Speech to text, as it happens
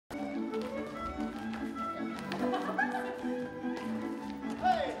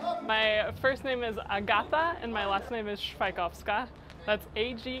My first name is Agata and my last name is Szwajkowska. That's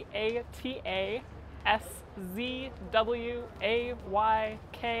Agatzwajkowska.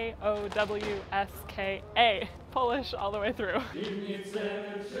 Polish all the way through.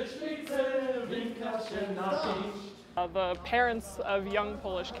 The parents of young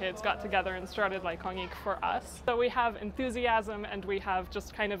Polish kids got together and started Lajkonik for us. So we have enthusiasm and we have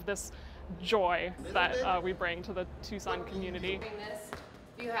just kind of this joy that we bring to the Tucson community.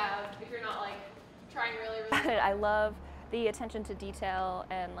 If you're not like trying really I love the attention to detail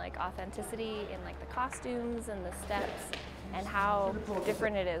and like authenticity in like the costumes and the steps and how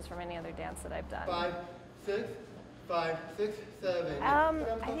different it is from any other dance that I've done. 5, 6, 5, 6, 7.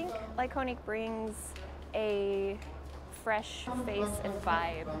 I think Lajkonik brings a fresh face and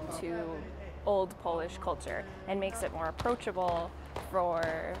vibe to old Polish culture and makes it more approachable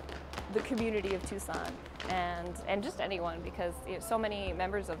for the community of Tucson and just anyone, because so many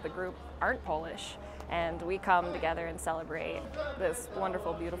members of the group aren't Polish, and we come together and celebrate this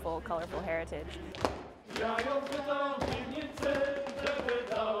wonderful, beautiful, colorful heritage.